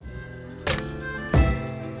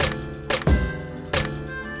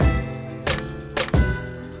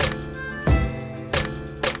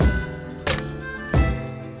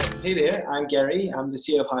Hey there, I'm Gary. I'm the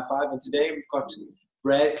CEO of High Five, and today we've got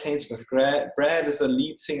Brad Klainsmith. Brad is the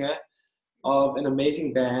lead singer of an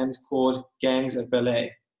amazing band called Gangs of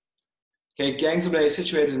Ballet. Okay, Gangs of Ballet is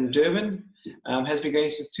situated in Durban, has been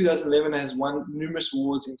going since 2011, has won numerous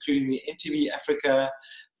awards, including the MTV Africa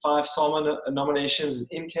 5 Salma nominations, an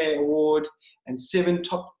MK Award, and 7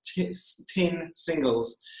 top 10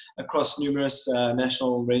 singles across numerous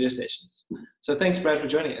national radio stations. So thanks, Brad, for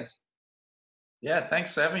joining us. Yeah,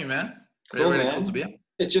 thanks for having me, man. Cool, Cool to be here.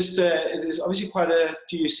 It's just, there's obviously quite a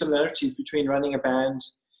few similarities between running a band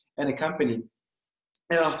and a company.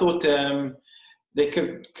 And I thought there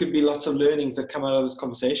could be lots of learnings that come out of this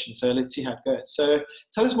conversation. So let's see how it goes. So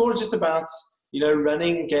tell us more just about,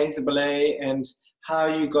 running Gangs of Ballet and how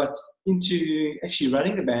you got into actually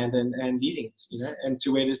running the band and leading it, and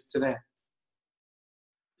to where it is today.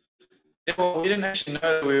 Yeah, well, we didn't actually know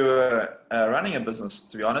that we were running a business,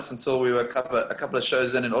 to be honest, until we were a couple of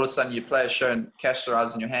shows in, and all of a sudden you play a show and cash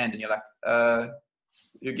arrives in your hand, and you're like,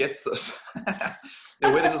 who gets this?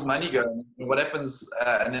 Where does this money go? What happens?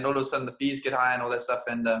 And then all of a sudden the fees get high and all that stuff.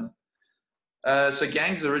 And so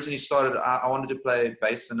Gangs originally started. I wanted to play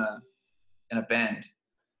bass in a band,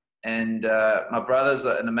 and my brother's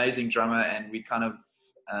an amazing drummer, and we kind of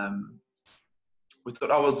we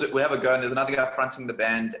thought, oh, we'll have a go. And there's another guy fronting the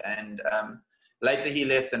band, and later he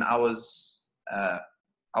left, and I always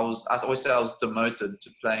say I was demoted to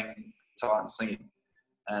playing guitar and singing.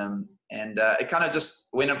 And it kind of just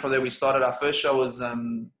went on from there. We started, our first show was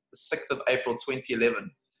the 6th of April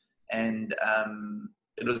 2011, and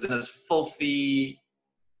it was in this filthy,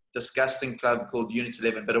 disgusting club called Unit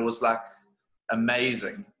 11, but it was like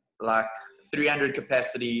amazing, like 300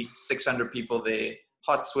 capacity, 600 people there,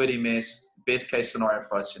 hot, sweaty mess, best case scenario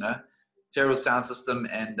for us, terrible sound system,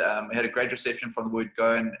 and we had a great reception from the word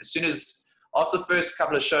go. And as soon as, after the first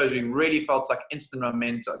couple of shows, we really felt like instant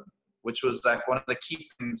momentum, which was like one of the key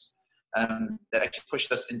things that actually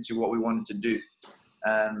pushed us into what we wanted to do.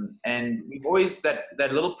 And we've always, that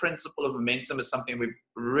little principle of momentum is something we've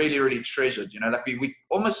really, really treasured, like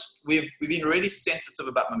we've been really sensitive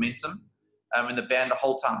about momentum in the band the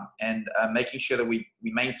whole time, and making sure that we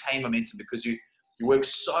maintain momentum, because you work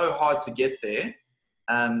so hard to get there.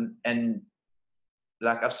 And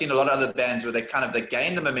like I've seen a lot of other bands where they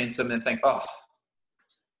gain the momentum and think, oh,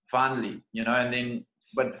 finally, and then,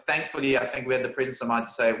 but thankfully, I think we had the presence of mind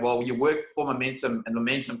to say, well, you work for momentum, and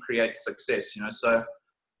momentum creates success, so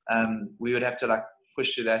we would have to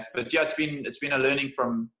push through that. But yeah, it's been a learning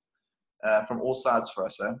from all sides for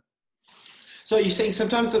us. So you're saying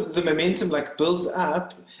sometimes the momentum builds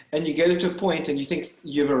up, and you get it to a point and you think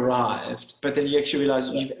you've arrived, but then you actually realize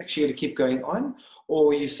you've actually got to keep going on?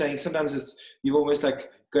 Or you're saying sometimes you're almost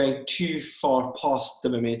going too far past the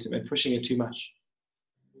momentum and pushing it too much?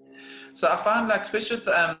 So I find especially with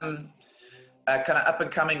kind of up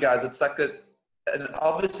and coming guys, it's an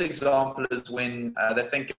obvious example is when they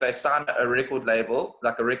think they sign a record label,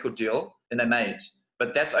 like a record deal, and they're made.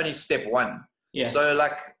 But that's only step one. Yeah. So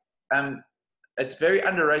it's very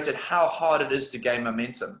underrated how hard it is to gain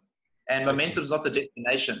momentum. And momentum is not the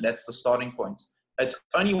destination, that's the starting point. It's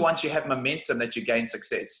only once you have momentum that you gain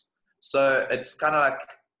success. So it's kind of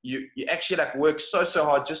you actually work so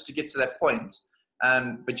hard just to get to that point.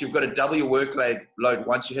 But you've got to double your workload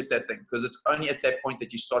once you hit that thing, because it's only at that point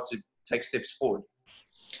that you start to take steps forward.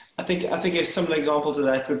 I think a similar example to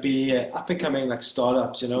that would be up and coming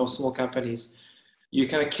startups, small companies. You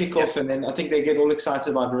kind of kick off, and then I think they get all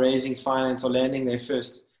excited about raising finance or landing their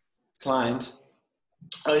first client,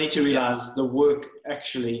 only to realize the work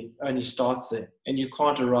actually only starts there, and you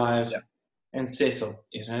can't arrive and settle.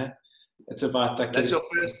 It's about that's your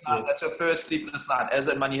first night. That's your first sleepless night. As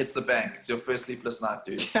that money hits the bank, it's your first sleepless night,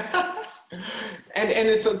 dude. and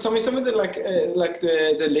it's, tell me some of the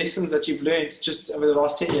the lessons that you've learned just over the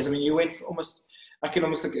last 10 years. I mean, you went I can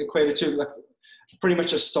almost equate it to pretty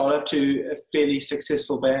much a startup to a fairly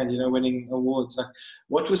successful band, winning awards.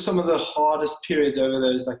 What were some of the hardest periods over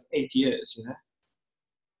those 8 years,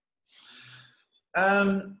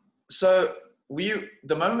 So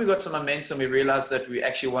the moment we got some momentum, we realized that we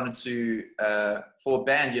actually wanted to, for a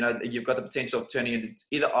band, you've got the potential of turning it into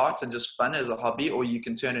either art and just fun as a hobby, or you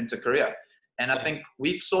can turn it into a career. And I think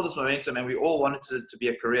we saw this momentum, and we all wanted it to be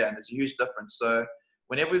a career, and there's a huge difference. So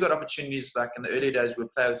whenever we got opportunities, in the early days,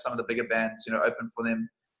 we'd play with some of the bigger bands, open for them,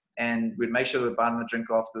 and we'd make sure we'd buy them a drink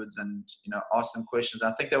afterwards and, ask them questions.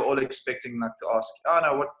 And I think they were all expecting to ask, oh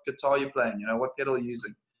no, what guitar are you playing? What pedal are you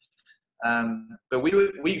using? But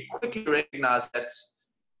we quickly recognized that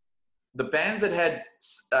the bands that had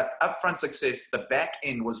upfront success, the back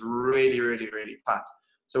end was really, really, really tight.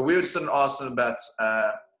 So we would sit and ask them about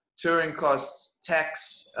touring costs,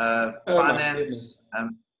 tax, Oh my finance.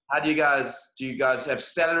 How do you guys have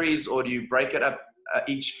salaries, or do you break it up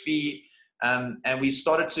each fee? And we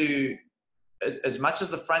started to, as much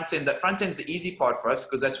as the front end's the easy part for us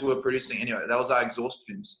because that's what we were producing anyway. That was our exhaust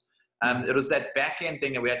fumes. It was that back end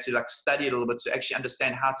thing that we had to like study a little bit to actually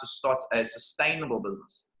understand how to start a sustainable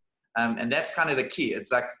business. And that's kind of the key.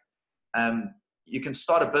 It's like you can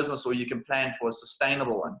start a business or you can plan for a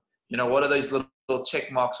sustainable one. You know, what are those little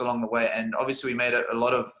check marks along the way? And obviously we made a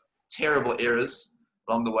lot of terrible errors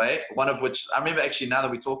along the way. One of which, I remember actually now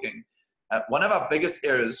that we're talking, one of our biggest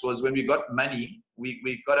errors was when we got money,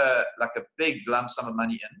 we got a big lump sum of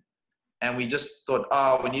money in, and we just thought,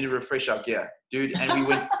 oh, we need to refresh our gear, dude. And we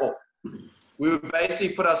went off. We would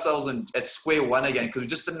basically put ourselves at square one again because we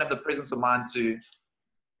just didn't have the presence of mind to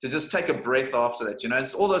just take a breath after that, you know.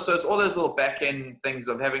 It's all those little back end things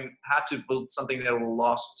of having how to build something that will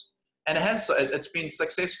last. And it's been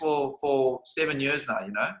successful for 7 years now,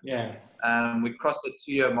 you know. Yeah. We crossed the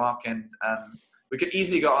 2-year mark, and we could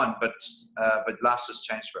easily go on, but life's just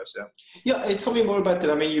changed for us. Yeah. Yeah. Tell me more about that.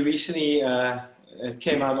 I mean, you recently it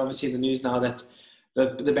came out obviously in the news now that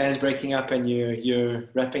the band's breaking up and you're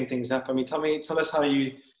wrapping things up. I mean, tell us how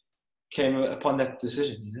you came upon that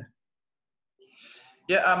decision. You know.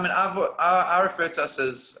 Yeah. I mean, I refer to us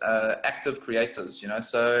as active creators. You know,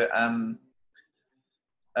 so.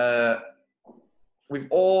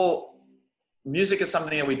 Music is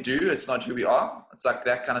something that we do. It's not who we are. It's like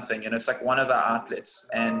that kind of thing. You know, it's like one of our outlets.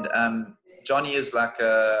 And Johnny is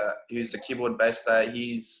he's a keyboard bass player.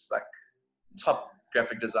 He's like top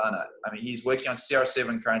graphic designer. I mean, he's working on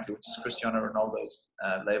CR7 currently, which is Cristiano Ronaldo's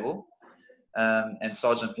label. And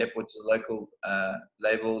Sgt. Pepper, which is a local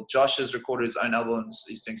label. Josh has recorded his own albums.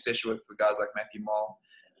 He's doing session work for guys like Matthew Mole.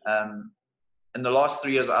 In the last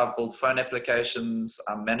 3 years, I've built phone applications.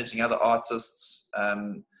 I'm managing other artists.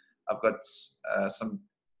 I've got some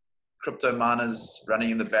crypto miners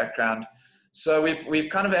running in the background. So we've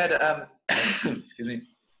kind of had, excuse me,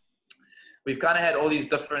 we've kind of had all these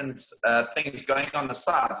different things going on the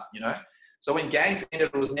side, you know. So when Gangs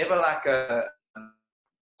ended, it was never like a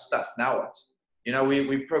stuff. Now what? You know,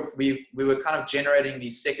 we were kind of generating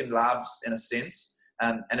these second lives in a sense.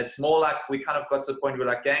 And it's more like we kind of got to the point where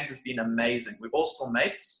like Gangs has been amazing. We're all still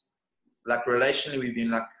mates. Like relationally, we've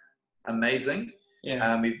been like amazing.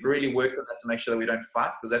 Yeah. We've really worked on that to make sure that we don't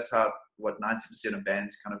fight because that's how 90% of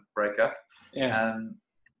bands kind of break up. Yeah. And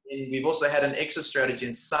we've also had an exit strategy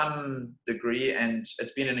in some degree, and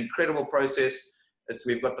it's been an incredible process.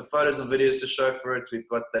 We've got the photos and videos to show for it. We've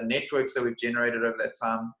got the networks that we've generated over that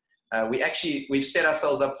time. We've set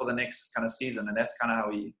ourselves up for the next kind of season, and that's kind of how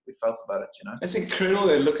we felt about it, you know. It's incredible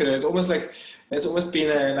to look at it. Almost like it's almost been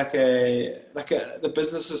the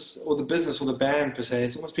businesses or the business or the band per se.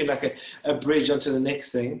 It's almost been like a bridge onto the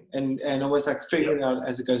next thing, and almost like figuring out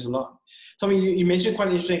as it goes along. Tommy, you mentioned quite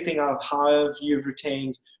an interesting thing of how you've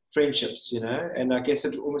retained friendships, you know, and I guess it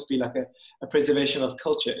would almost be like a preservation of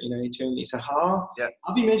culture, you know, internally. So how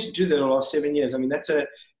have you managed to do that in the last 7 years? I mean,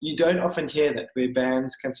 you don't often hear that where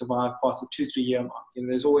bands can survive past the 2-3 year mark. You know,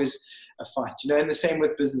 there's always a fight, you know, and the same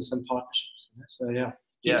with business and partnerships. You know? So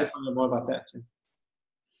you can find out more about that.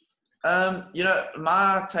 You know,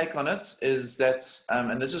 my take on it is that,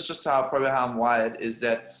 and this is just how I'm wired, is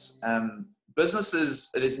that business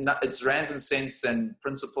it's rands and cents and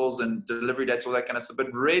principles and delivery dates, all that kind of stuff,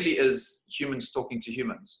 but really is humans talking to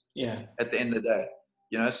humans. Yeah. At the end of the day,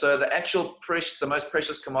 you know, so the actual the most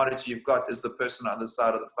precious commodity you've got is the person on the other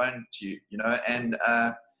side of the phone to you, you know, and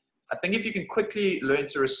I think if you can quickly learn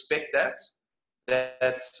to respect that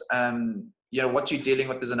you know, what you're dealing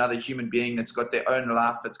with is another human being that's got their own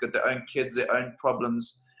life, it's got their own kids, their own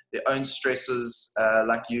problems, their own stresses,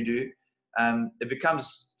 like you do, it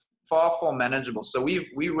becomes far manageable. So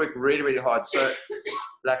we work really, really hard. So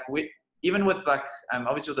like even with like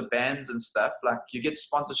obviously with the bands and stuff, like you get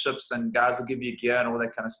sponsorships and guys will give you gear and all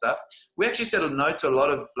that kind of stuff. We actually said no to a lot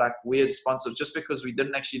of like weird sponsors just because we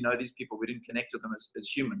didn't actually know these people. We didn't connect with them as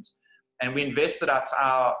humans, and we invested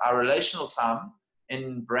our relational time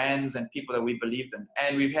in brands and people that we believed in.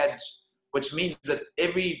 And we've had, which means that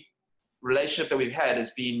every relationship that we've had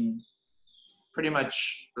has been pretty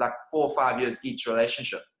much like 4 or 5 years each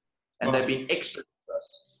relationship. And they've been extra for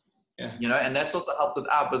us, you know, and that's also helped with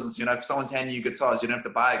our business. You know, if someone's handing you guitars, you don't have to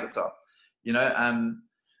buy a guitar, you know.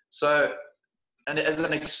 So, and as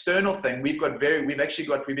an external thing, we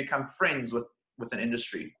become friends with an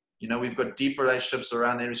industry. You know, we've got deep relationships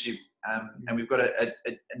around the industry, and we've got a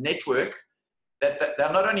network that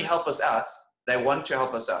they'll not only help us out, they want to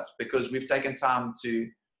help us out because we've taken time to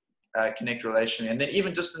connect relationally. And then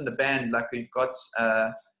even just in the band, like we've got.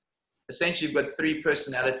 essentially you've got three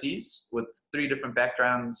personalities with three different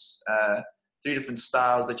backgrounds, three different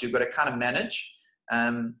styles that you've got to kind of manage.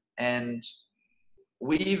 And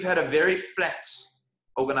we've had a very flat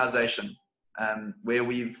organization, where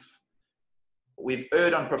we've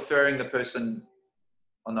erred on preferring the person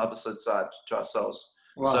on the opposite side to ourselves.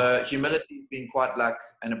 Wow. So humility has been quite like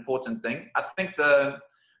an important thing. I think the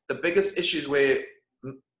biggest issues where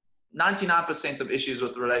 99% of issues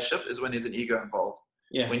with the relationship is when there's an ego involved.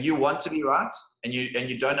 Yeah. When you want to be right and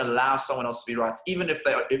you don't allow someone else to be right, even if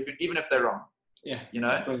they're wrong. Yeah. You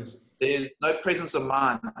know, there's no presence of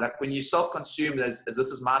mind. Like when you self-consume, this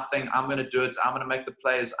is my thing. I'm going to do it. I'm going to make the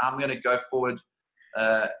plays. I'm going to go forward.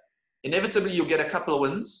 Inevitably, you'll get a couple of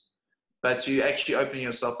wins, but you actually open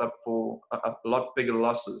yourself up for a lot bigger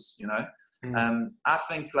losses. You know, I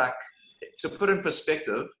think, like, to put in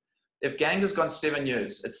perspective, if Gangs has gone 7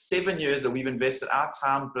 years, it's 7 years that we've invested our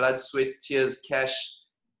time, blood, sweat, tears, cash,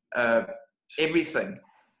 everything.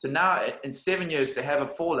 So now in 7 years to have a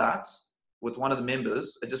fallout with one of the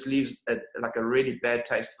members, it just leaves like a really bad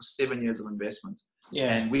taste for 7 years of investment.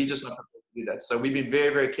 Yeah. And we just not prepared to do that. So we've been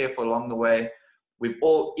very, very careful along the way.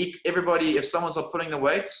 Everybody, if someone's not putting the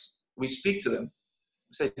weights, we speak to them.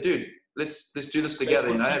 We say, dude, let's do this together,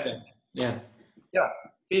 you know? Yeah. Yeah.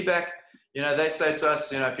 Feedback. You know, they say to us,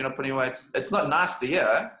 you know, if you're not putting weights, it's not nice to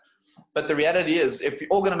hear, but the reality is, if you're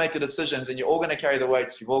all going to make the decisions and you're all going to carry the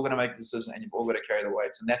weights, you've all going to make the decision and you've all got to carry the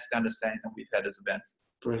weights. And that's the understanding that we've had as a band.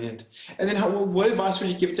 Brilliant. And then what advice would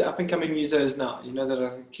you give to up-and-coming musos now, you know, that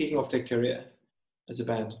are kicking off their career as a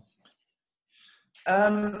band?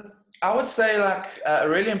 I would say, like, a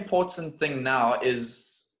really important thing now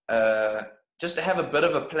is just to have a bit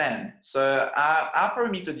of a plan. So I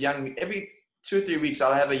probably meet with every 2 or 3 weeks,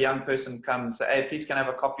 I'll have a young person come and say, hey, please can I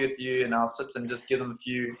have a coffee with you? And I'll sit and just give them a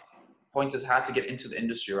few pointers how to get into the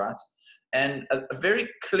industry, right? And a very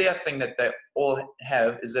clear thing that they all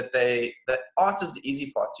have is that the art is the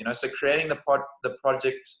easy part, you know? So creating the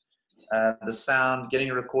project, the sound, getting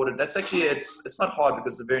it recorded, that's actually, it's not hard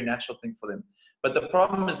because it's a very natural thing for them. But the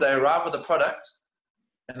problem is they arrive with a product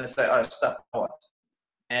and they say, oh, stuff, what?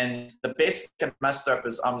 And the best they can muster up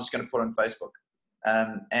is, I'm just going to put it on Facebook.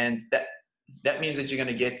 And that means that you're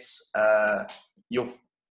going to get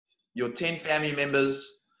your 10 family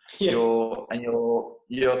members, your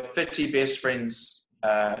 50 best friends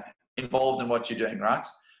involved in what you're doing, right?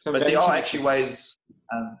 But there are actually ways,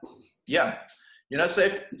 you know, so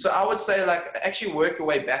I would say, like, actually work your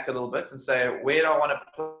way back a little bit and say, where do I want to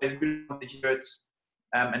play, who do I want to hear it,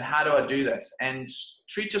 and how do I do that? And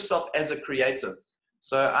treat yourself as a creative.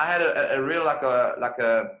 So I had a real like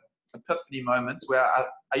a epiphany moment where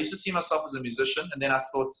I used to see myself as a musician, and then I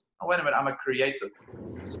thought, oh, wait a minute, I'm a creative.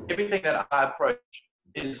 So everything that I approach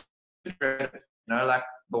is creative. You know, like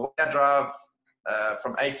the way I drive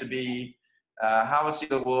from A to B, how I see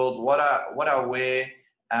the world, what I wear,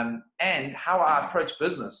 and how I approach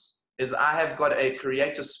business is I have got a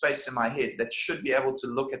creative space in my head that should be able to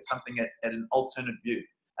look at something at an alternate view.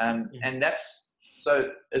 And that's,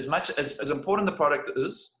 so as much as important the product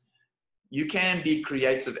is, you can be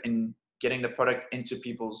creative in getting the product into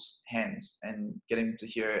people's hands and getting them to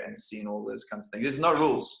hear it and seeing all those kinds of things. There's no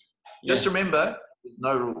rules. Just remember, there's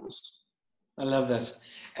no rules. I love that.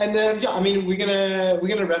 And I mean, we're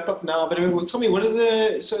gonna wrap up now. But well, tell me, what are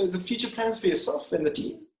the future plans for yourself and the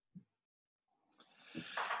team?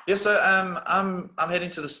 Yeah, so I'm heading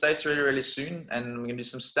to the States really, really soon, and I'm gonna do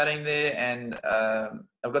some studying there. And I've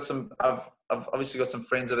obviously got some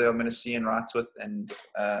friends over there I'm gonna see and write with, and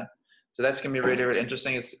so that's gonna be really, really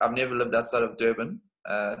interesting. I've never lived outside of Durban,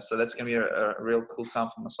 so that's gonna be a real cool time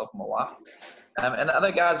for myself and my wife. And the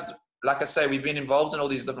other guys, like I say, we've been involved in all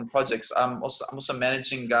these different projects. I'm also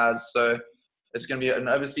managing guys, so it's going to be an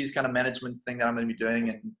overseas kind of management thing that I'm going to be doing,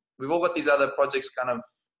 and we've all got these other projects kind of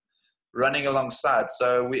running alongside.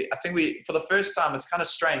 So I think for the first time, it's kind of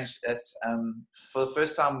strange that for the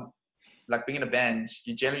first time, like being in a band,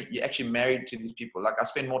 you're actually married to these people. Like I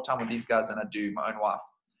spend more time with these guys than I do my own wife.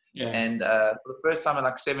 Yeah. And for the first time in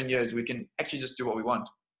like 7 years, we can actually just do what we want.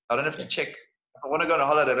 I don't have to check. If I want to go on a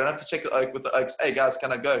holiday, I don't have to check with the Oaks. Hey guys,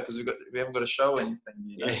 can I go? Because we haven't got a show or anything.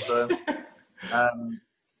 You know? So,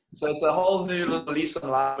 so it's a whole new little lease on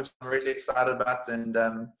life, which I'm really excited about. And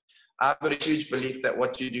I've got a huge belief that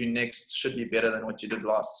what you do next should be better than what you did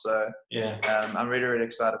last. So I'm really, really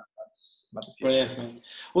excited about the future. Brilliant.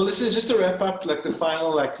 Well, this is just to wrap up, like the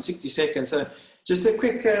final 60 seconds. So just a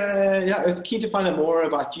quick, it's keen to find out more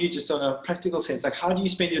about you, just on a practical sense. Like, how do you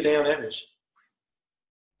spend your day on average?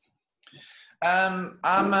 I'm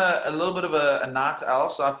a little bit of a night owl,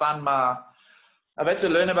 so I've had to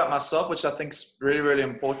learn about myself, which I think is really, really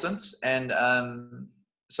important. And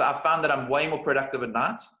so I found that I'm way more productive at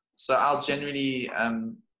night. So I'll generally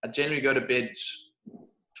go to bed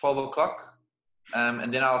 12 o'clock,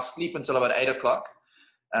 and then I'll sleep until about 8 o'clock.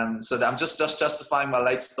 So that I'm just justifying my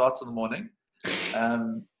late start in the morning.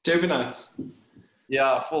 Durbanites.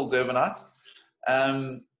 Yeah, full Durbanite.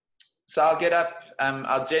 So I'll get up.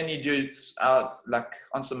 I'll generally do like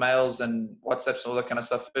answer mails and WhatsApps, all that kind of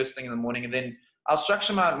stuff first thing in the morning, and then I'll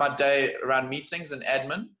structure my day around meetings and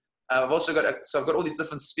admin. I've also got I've got all these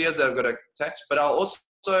different spheres that I've got to attach. But I'll also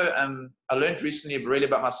I learned recently really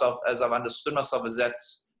about myself as I've understood myself is that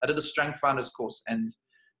I did the Strength Finders course, and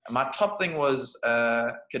my top thing was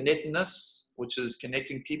connectedness, which is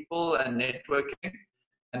connecting people and networking.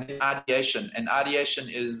 And then ideation. And ideation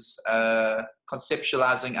is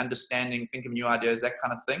conceptualizing, understanding, think of new ideas, that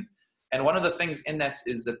kind of thing. And one of the things in that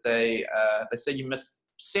is that they say you must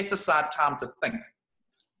set aside time to think.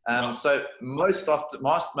 So most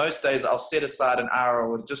days I'll set aside an hour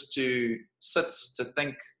or just to sit, to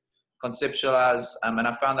think, conceptualize, and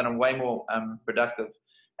I found that I'm way more productive.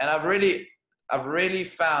 And I've really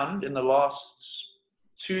found in the last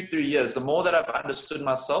 2-3 years, the more that I've understood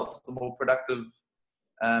myself, the more productive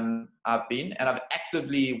I've been, and I've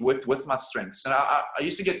actively worked with my strengths. And I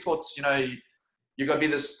used to get taught, you got to be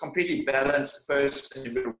this completely balanced person.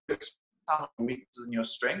 You've got to work on your weaknesses and your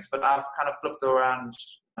strengths. But I've kind of flipped around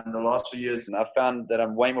in the last few years, and I've found that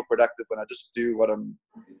I'm way more productive when I just do what I'm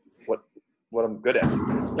good at.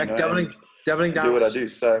 Like doubling down. Do what I do.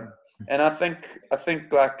 So, and I think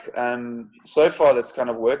like so far that's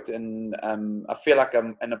kind of worked, and I feel like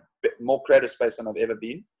I'm in a bit more creative space than I've ever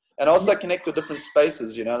been. And also connect with different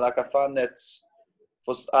spaces, like I find that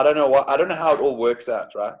I don't know how it all works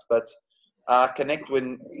out, right? But I connect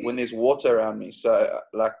when there's water around me. So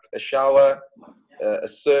like a shower, a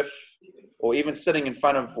surf, or even sitting in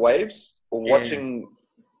front of waves or watching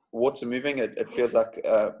water moving, it feels like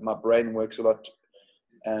my brain works a lot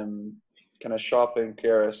kind of sharper and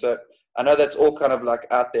clearer. So I know that's all kind of like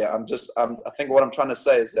out there. I think what I'm trying to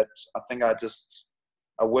say is that I think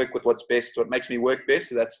I work with what's best, what makes me work best.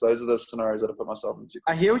 So those are the scenarios that I put myself into.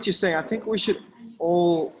 I hear what you're saying. I think we should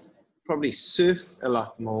all probably surf a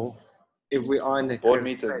lot more if we are in the board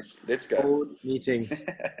meetings. Let's go. Board meetings.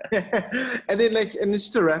 And then and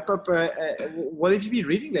just to wrap up, what have you been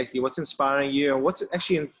reading lately? What's inspiring you? And what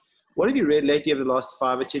have you read lately over the last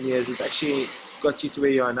 5 or 10 years that's actually got you to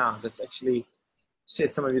where you are now? That's actually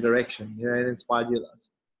set some of your direction, and inspired you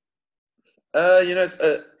a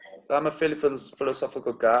lot? I'm a fairly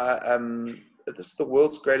philosophical guy. This is The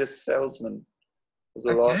World's Greatest Salesman. Was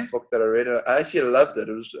the last book that I read. I actually loved it.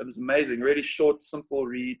 It was amazing. Really short, simple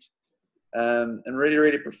read, and really,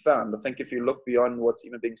 really profound. I think if you look beyond what's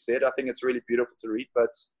even being said, I think it's really beautiful to read.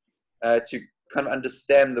 But to kind of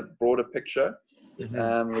understand the broader picture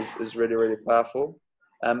is really, really powerful.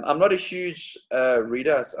 I'm not a huge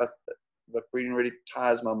reader. But reading really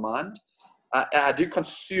tires my mind. I do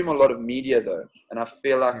consume a lot of media though, and I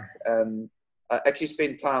feel like I actually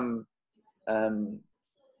spend time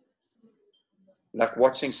like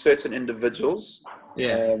watching certain individuals,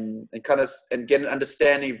 and get an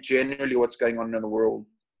understanding of generally what's going on in the world.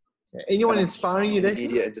 Anyone inspiring you?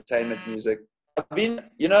 Media, entertainment, music. I've been,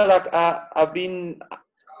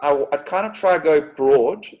 I kind of try to go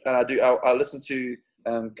broad, and I listen to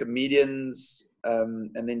comedians,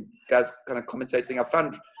 and then guys kind of commentating. I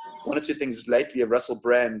found one or two things lately of Russell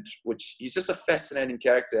Brand, which he's just a fascinating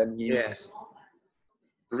character, and he's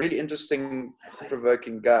a really interesting,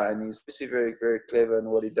 provoking guy, and he's obviously very, very clever in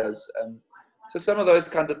what he does. So some of those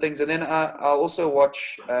kinds of things, and then I'll also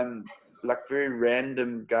watch like very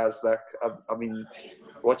random guys. Like I've been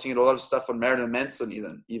watching a lot of stuff on Marilyn Manson,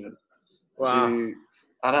 even. Wow.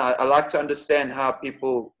 I like to understand how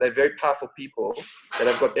they're very powerful people that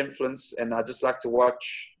have got influence, and I just like to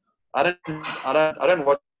watch. I don't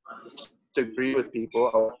watch to agree with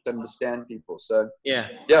people. I want to understand people. So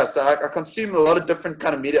so I consume a lot of different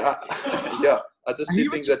kind of media. I just do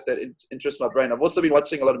things that interest my brain. I've also been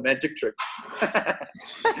watching a lot of magic tricks.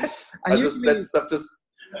 That stuff just.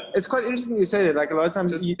 It's quite interesting you say that. Like a lot of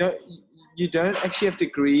times you don't actually have to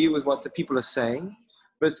agree with what the people are saying,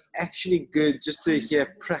 but it's actually good just to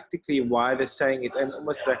hear practically why they're saying it and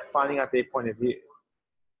almost like finding out their point of view.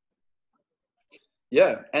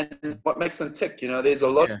 Yeah, and what makes them tick, there's a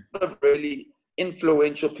lot of really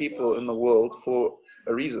influential people in the world for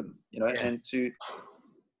a reason, and to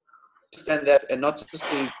understand that, and not just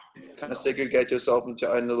to kind of segregate yourself into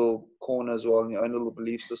your own little corner as well, and your own little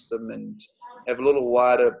belief system, and have a little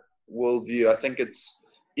wider worldview. I think it's,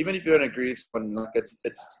 even if you don't agree with someone, like it's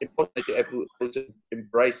important that you're able to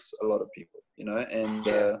embrace a lot of people, and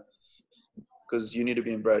because you need to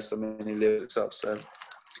be embraced on many levels yourself. So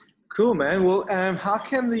Cool, man. Well, how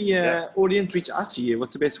can the audience reach out to you?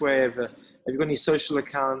 What's the best way of, have you got any social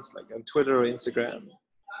accounts like on Twitter or Instagram?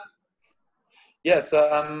 Yeah, so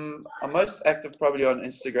I'm most active probably on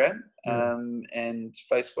Instagram and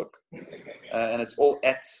Facebook. And it's all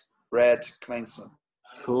at Brad Kleinsmith.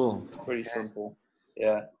 Cool. It's pretty simple.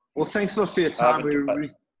 Yeah. Well, thanks a lot for your time.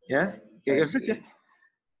 Yeah? Go for it, yeah.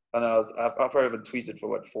 I know, I've probably haven't tweeted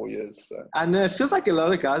for 4 years. So. And it feels like a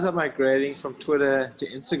lot of guys are migrating from Twitter to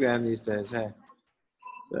Instagram these days, hey?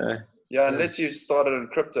 So, yeah, unless you started in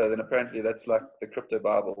crypto, then apparently that's like the crypto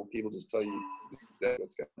Bible. People just tell you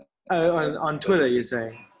what's going on. Oh, on Twitter, you're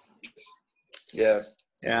saying? Yeah.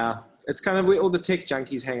 Yeah. It's kind of where all the tech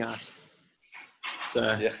junkies hang out.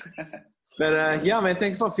 So, yeah. But yeah, man,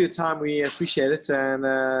 thanks a lot for your time. We appreciate it, and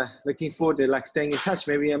looking forward to like staying in touch.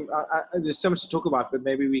 Maybe there's so much to talk about, but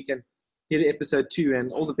maybe we can hit episode 2.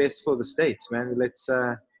 And all the best for the States, man. Let's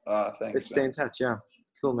thanks, stay in touch. Yeah,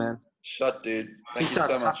 cool, man. Shot, dude. Thank Peace you out.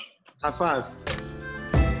 so much. High five.